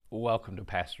Welcome to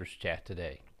Pastor's Chat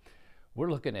today. We're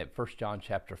looking at 1 John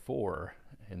chapter 4.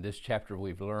 In this chapter,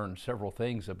 we've learned several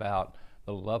things about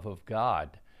the love of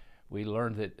God. We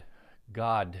learned that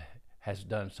God has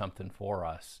done something for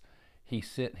us. He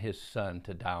sent His Son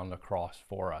to die on the cross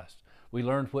for us. We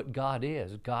learned what God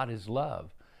is. God is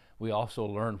love. We also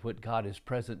learned what God is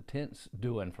present tense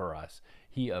doing for us.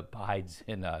 He abides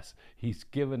in us. He's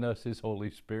given us His Holy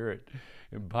Spirit.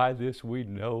 And by this we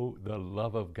know the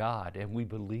love of God, and we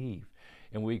believe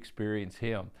and we experience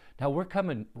Him. Now we're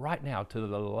coming right now to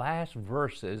the last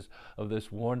verses of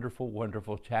this wonderful,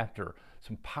 wonderful chapter.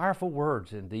 Some powerful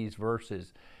words in these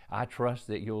verses. I trust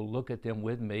that you'll look at them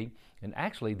with me. And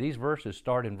actually these verses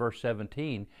start in verse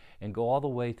 17 and go all the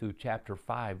way through chapter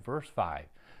 5, verse 5.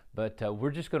 But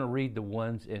we're just going to read the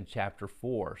ones in chapter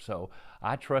 4. So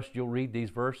I trust you'll read these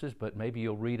verses, but maybe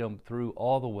you'll read them through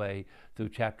all the way through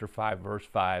chapter 5, verse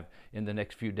 5 in the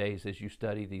next few days as you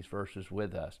study these verses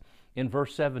with us. In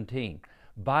verse 17,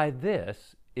 by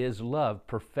this is love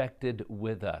perfected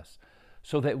with us,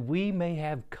 so that we may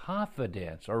have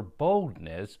confidence or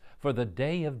boldness for the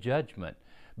day of judgment,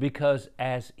 because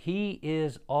as He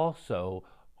is also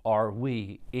are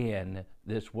we in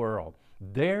this world.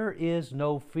 There is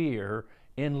no fear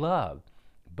in love,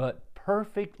 but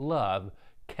perfect love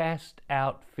casts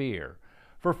out fear.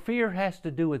 For fear has to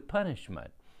do with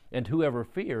punishment, and whoever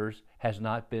fears has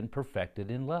not been perfected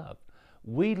in love.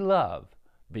 We love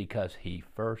because He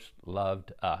first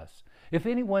loved us. If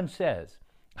anyone says,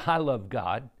 I love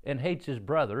God, and hates his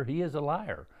brother, he is a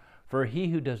liar. For he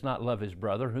who does not love his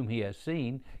brother whom he has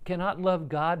seen cannot love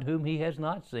God whom he has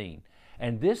not seen.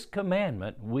 And this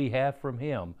commandment we have from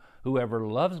Him, whoever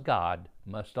loves God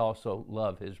must also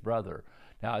love his brother.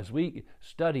 Now, as we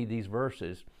study these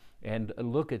verses and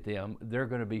look at them, there are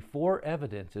going to be four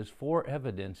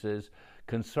evidences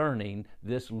concerning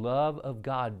this love of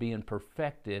God being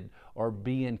perfected or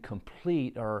being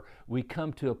complete, or we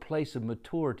come to a place of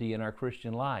maturity in our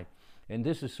Christian life. And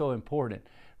this is so important.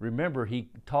 Remember, he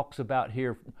talks about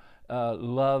here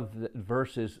love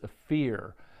versus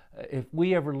fear. If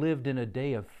we ever lived in a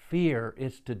day of fear,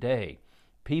 it's today.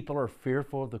 People are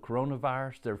fearful of the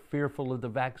coronavirus. They're fearful of the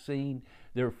vaccine.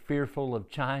 They're fearful of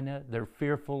China. They're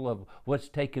fearful of what's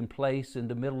taking place in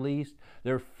the Middle East.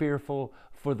 They're fearful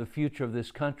for the future of this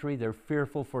country. They're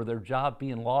fearful for their job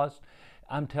being lost.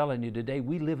 I'm telling you, today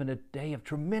we live in a day of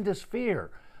tremendous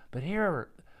fear. But here,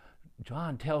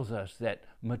 John tells us that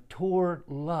mature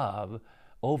love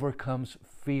overcomes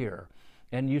fear.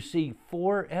 And you see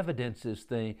four evidences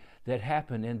that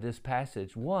happen in this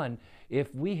passage. One,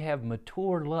 if we have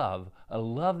mature love, a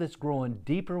love that's growing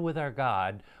deeper with our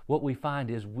God, what we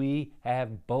find is we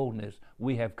have boldness,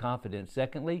 we have confidence.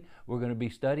 Secondly, we're going to be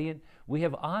studying, we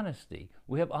have honesty.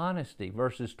 We have honesty,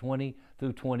 verses 20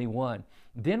 through 21.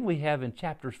 Then we have in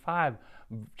chapter 5,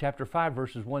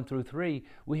 verses 1 through 3,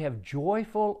 we have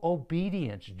joyful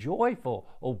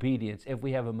obedience if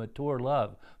we have a mature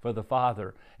love for the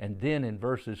Father. And then in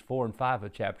verses 4 and 5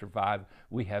 of chapter 5,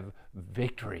 we have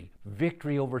victory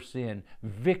over sin,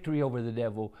 victory over the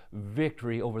devil,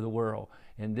 victory over the world.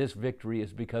 And this victory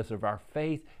is because of our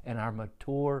faith and our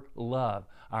mature love,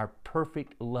 our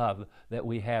perfect love that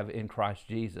we have in Christ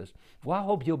Jesus. Well, I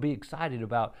hope you'll be excited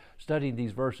about studying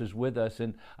these verses with us.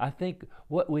 And I think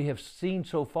what we have seen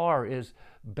so far is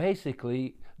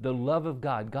basically the love of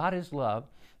God. God is love,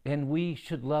 and we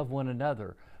should love one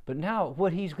another. But now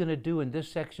what He's going to do in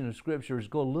this section of Scripture is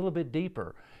go a little bit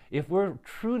deeper. If we're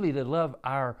truly to love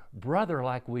our brother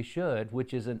like we should,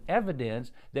 which is an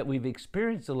evidence that we've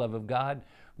experienced the love of God,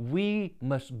 we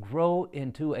must grow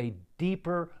into a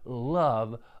deeper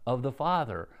love of the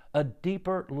Father, a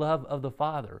deeper love of the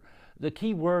Father. The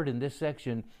key word in this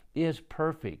section is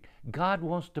perfect. God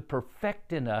wants to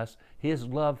perfect in us His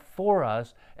love for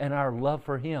us and our love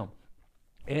for Him.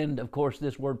 And of course,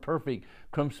 this word perfect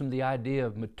comes from the idea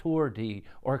of maturity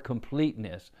or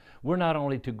completeness. We're not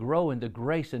only to grow in the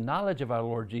grace and knowledge of our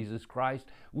Lord Jesus Christ,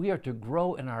 we are to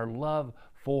grow in our love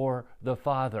for the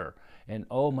Father. And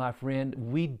oh, my friend,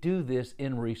 we do this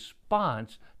in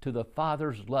response to the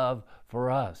Father's love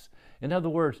for us. In other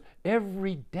words,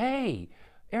 every day,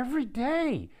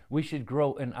 we should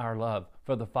grow in our love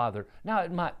for the Father. Now,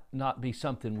 it might not be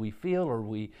something we feel or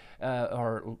we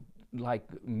are like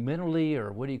mentally,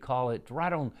 or what do you call it,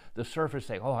 right on the surface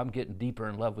say, oh, I'm getting deeper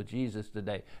in love with Jesus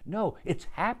today. No, it's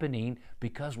happening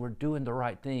because we're doing the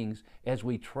right things as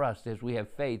we trust, as we have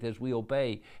faith, as we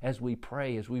obey, as we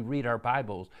pray, as we read our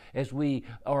Bibles, as we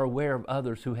are aware of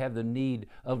others who have the need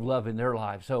of love in their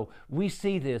lives. So we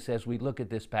see this as we look at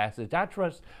this passage. I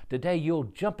trust today you'll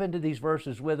jump into these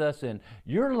verses with us and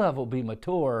your love will be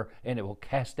mature and it will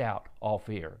cast out all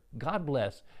fear. God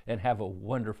bless and have a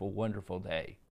wonderful, wonderful day.